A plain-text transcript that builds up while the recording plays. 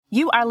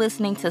You are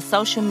listening to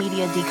Social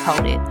Media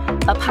Decoded,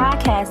 a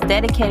podcast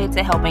dedicated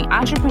to helping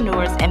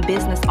entrepreneurs and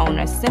business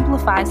owners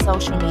simplify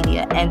social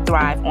media and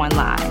thrive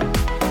online.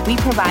 We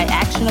provide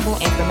actionable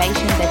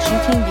information that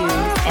you can use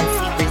and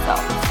see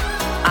results.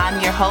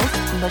 I'm your host,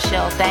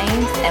 Michelle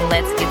Thames, and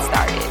let's get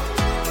started.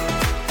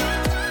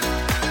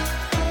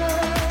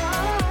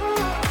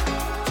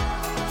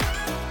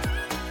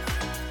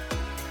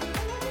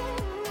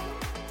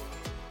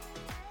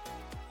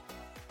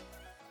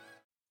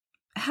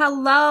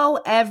 Hello,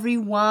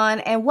 everyone,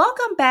 and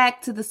welcome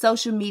back to the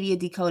Social Media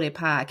Decoded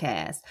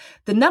podcast,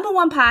 the number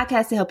one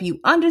podcast to help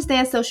you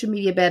understand social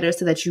media better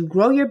so that you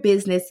grow your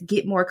business,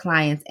 get more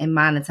clients, and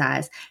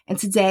monetize. And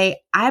today,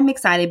 I'm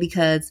excited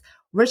because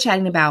we're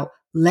chatting about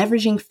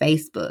leveraging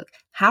Facebook,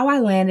 how I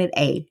landed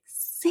a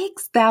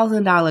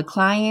 $6,000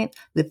 client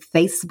with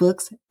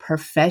Facebook's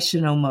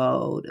professional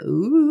mode.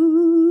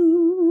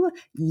 Ooh,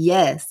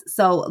 yes.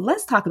 So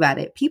let's talk about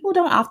it. People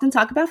don't often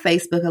talk about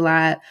Facebook a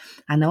lot.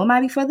 I know it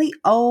might be for the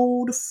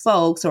old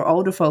folks or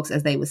older folks,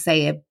 as they would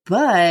say it,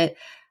 but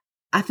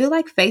I feel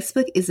like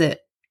Facebook is an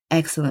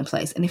excellent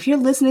place. And if you're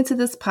listening to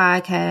this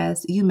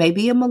podcast, you may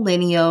be a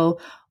millennial.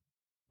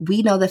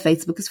 We know that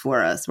Facebook is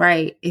for us,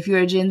 right? If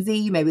you're a Gen Z,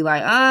 you may be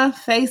like,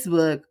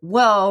 Facebook.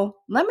 Well,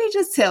 let me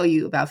just tell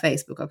you about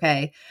Facebook,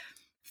 okay?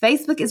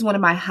 Facebook is one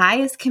of my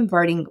highest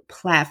converting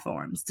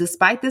platforms.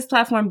 Despite this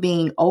platform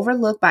being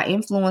overlooked by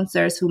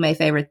influencers who may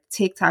favor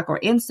TikTok or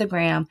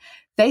Instagram,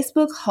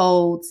 Facebook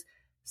holds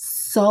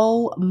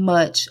so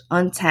much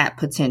untapped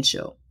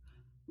potential.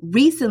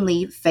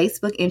 Recently,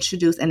 Facebook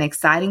introduced an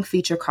exciting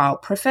feature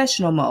called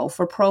Professional Mode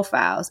for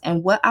profiles.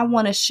 And what I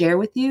want to share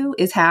with you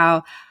is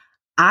how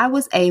I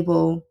was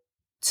able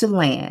to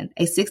land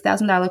a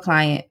 $6,000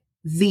 client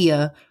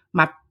via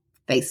my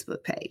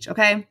Facebook page,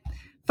 okay?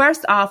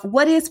 First off,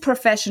 what is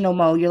professional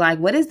mode? You're like,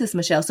 what is this,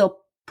 Michelle? So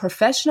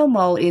professional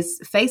mode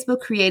is Facebook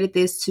created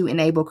this to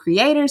enable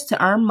creators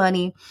to earn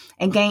money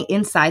and gain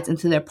insights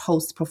into their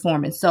post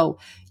performance. So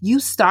you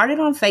started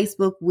on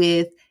Facebook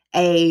with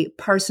a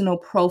personal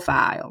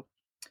profile.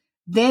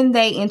 Then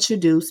they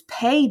introduced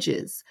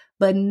pages.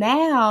 But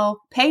now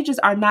pages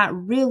are not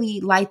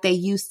really like they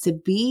used to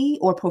be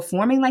or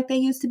performing like they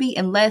used to be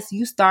unless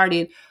you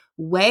started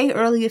way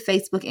early at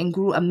Facebook and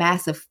grew a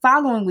massive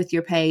following with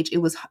your page.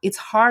 It's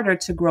harder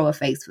to grow a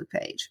Facebook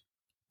page.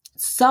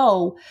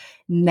 So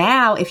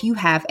now if you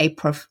have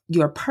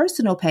your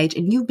personal page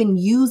and you've been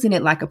using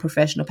it like a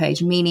professional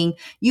page, meaning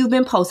you've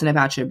been posting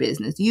about your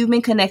business, you've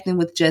been connecting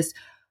with just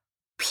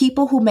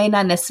people who may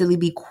not necessarily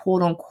be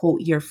quote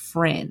unquote your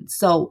friends.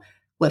 So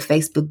what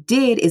Facebook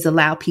did is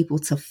allow people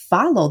to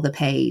follow the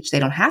page. They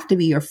don't have to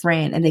be your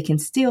friend and they can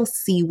still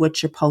see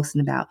what you're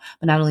posting about.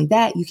 But not only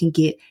that, you can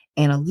get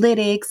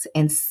analytics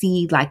and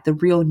see like the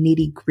real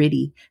nitty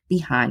gritty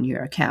behind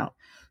your account.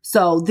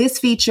 So this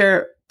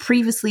feature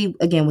previously,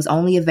 again, was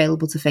only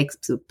available to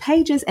Facebook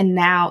pages, and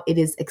now it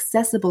is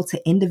accessible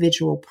to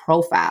individual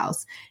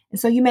profiles. And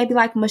so you may be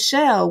like,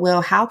 Michelle,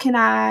 well, how can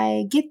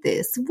I get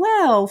this?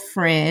 Well,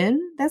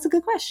 friend, that's a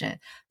good question.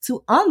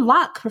 To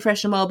unlock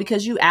professional mode,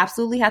 because you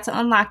absolutely have to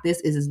unlock this,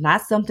 it is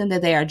not something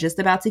that they are just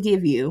about to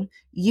give you.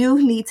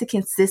 You need to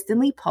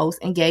consistently post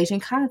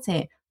engaging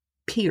content,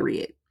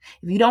 period.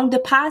 If you don't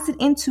deposit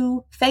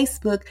into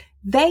Facebook,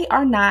 they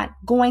are not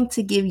going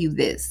to give you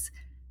this.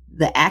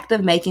 The act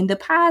of making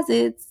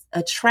deposits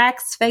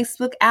attracts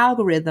Facebook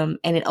algorithm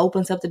and it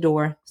opens up the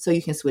door so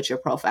you can switch your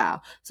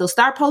profile. So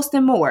start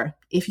posting more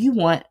if you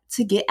want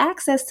to get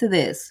access to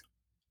this.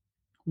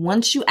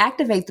 Once you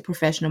activate the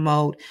professional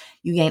mode,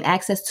 you gain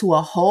access to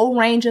a whole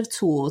range of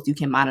tools. You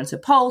can monitor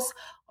posts,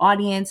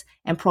 audience,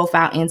 and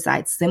profile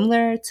insights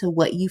similar to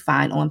what you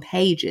find on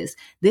pages.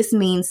 This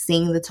means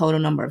seeing the total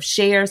number of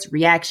shares,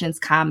 reactions,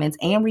 comments,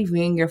 and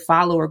reviewing your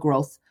follower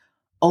growth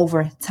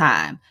over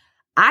time.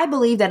 I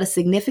believe that a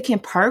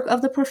significant perk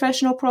of the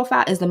professional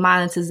profile is the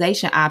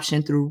monetization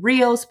option through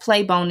Reels,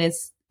 Play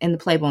Bonus, and the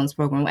Play Bonus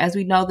program. As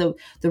we know,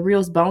 the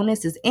Reels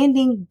bonus is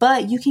ending,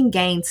 but you can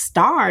gain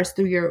stars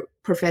through your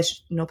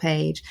professional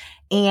page.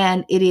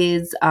 And it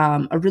is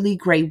a really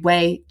great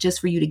way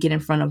just for you to get in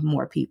front of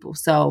more people.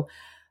 So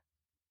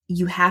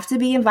you have to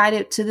be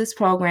invited to this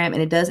program,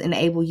 and it does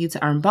enable you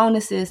to earn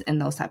bonuses and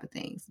those type of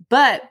things.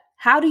 But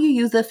how do you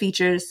use the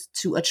features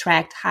to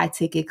attract high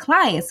ticket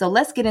clients? So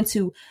let's get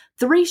into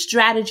 3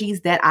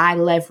 strategies that I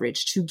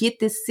leverage to get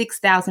this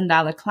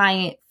 $6,000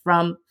 client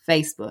from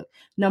Facebook.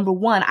 Number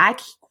 1, I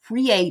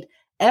create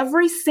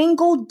every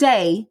single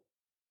day,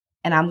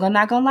 and I'm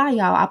not gonna lie,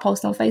 y'all, I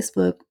post on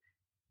Facebook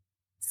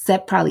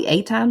set probably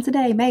 8 times a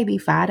day, maybe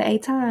 5 to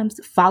 8 times.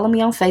 Follow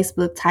me on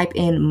Facebook, type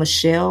in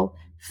Michelle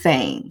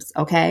Thames,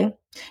 okay?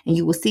 And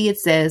you will see it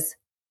says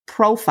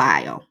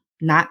profile,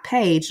 not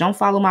page. Don't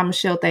follow my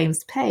Michelle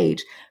Thames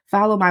page.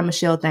 Follow my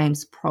Michelle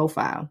Thames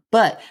profile.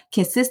 But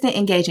consistent,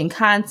 engaging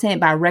content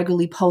by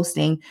regularly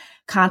posting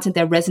content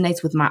that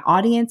resonates with my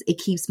audience, it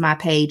keeps my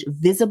page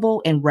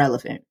visible and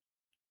relevant.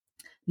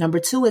 Number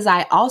 2 is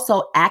I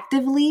also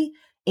actively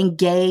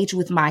engage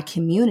with my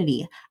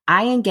community.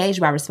 I engage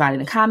by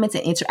responding to comments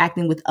and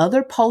interacting with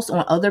other posts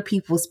on other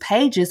people's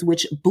pages,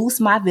 which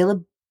boosts my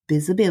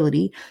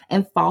visibility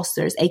and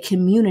fosters a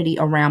community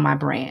around my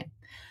brand.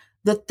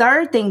 The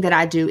third thing that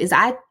I do is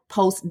I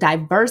post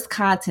diverse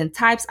content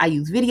types. I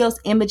use videos,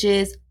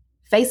 images.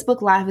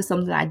 Facebook Live is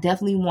something that I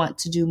definitely want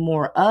to do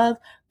more of,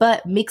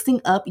 but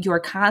mixing up your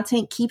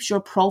content keeps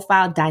your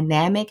profile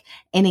dynamic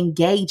and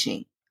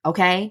engaging,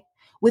 okay?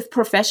 With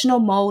professional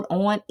mode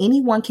on,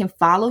 anyone can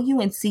follow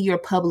you and see your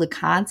public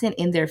content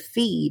in their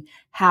feed.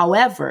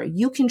 However,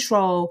 you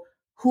control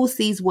who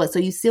sees what, so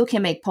you still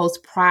can make posts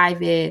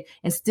private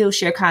and still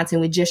share content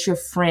with just your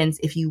friends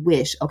if you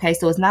wish, okay?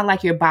 So it's not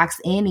like you're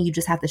boxed in and you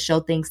just have to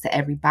show things to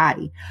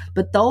everybody.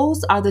 But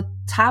those are the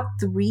top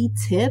 3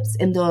 tips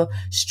and the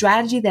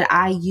strategy that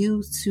I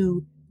use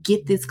to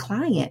get this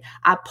client.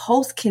 I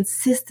post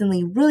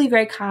consistently really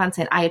great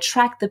content. I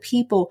attract the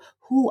people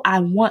who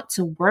I want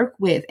to work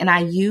with, and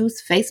I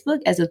use Facebook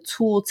as a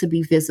tool to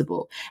be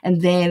visible.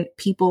 And then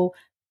people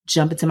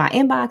jump into my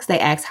inbox, they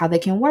ask how they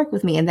can work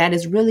with me, and that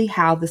is really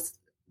how this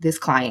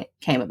client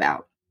came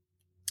about.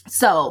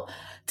 So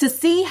to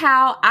see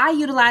how I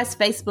utilize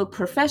Facebook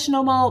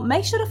professional mode,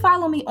 make sure to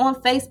follow me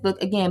on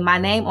Facebook. Again, my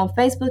name on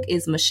Facebook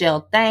is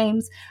Michelle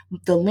Thames.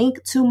 The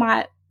link to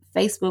my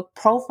Facebook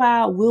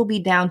profile will be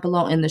down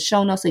below in the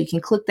show notes, so you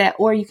can click that,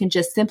 or you can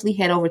just simply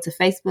head over to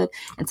Facebook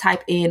and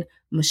type in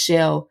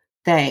Michelle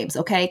Thames.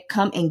 Okay,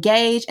 come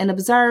engage and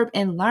observe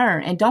and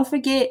learn. And don't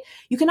forget,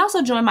 you can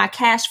also join my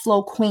Cash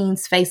Flow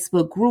Queens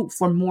Facebook group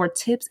for more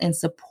tips and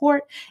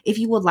support if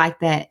you would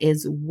like that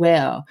as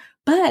well.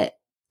 But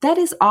that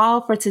is all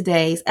for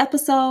today's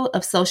episode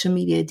of Social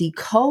Media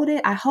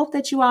Decoded. I hope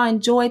that you all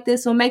enjoyed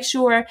this. So make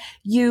sure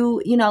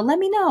you let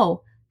me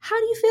know, how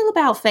do you feel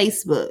about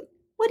Facebook?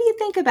 What do you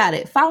think about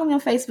it? Follow me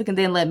on Facebook and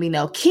then let me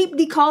know. Keep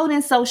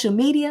decoding social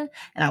media,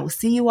 and I will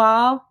see you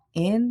all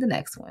in the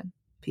next one.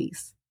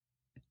 Peace.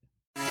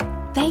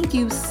 Thank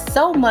you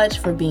so much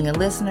for being a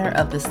listener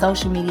of the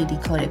Social Media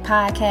Decoded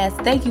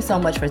podcast. Thank you so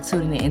much for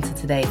tuning into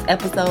today's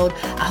episode.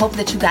 I hope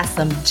that you got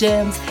some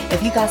gems.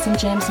 If you got some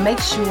gems, make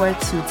sure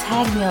to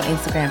tag me on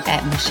Instagram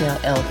at Michelle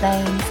L.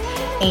 Thames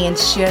and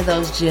share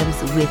those gems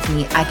with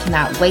me. I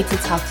cannot wait to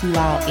talk to you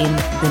all in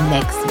the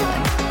next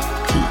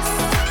one. Peace.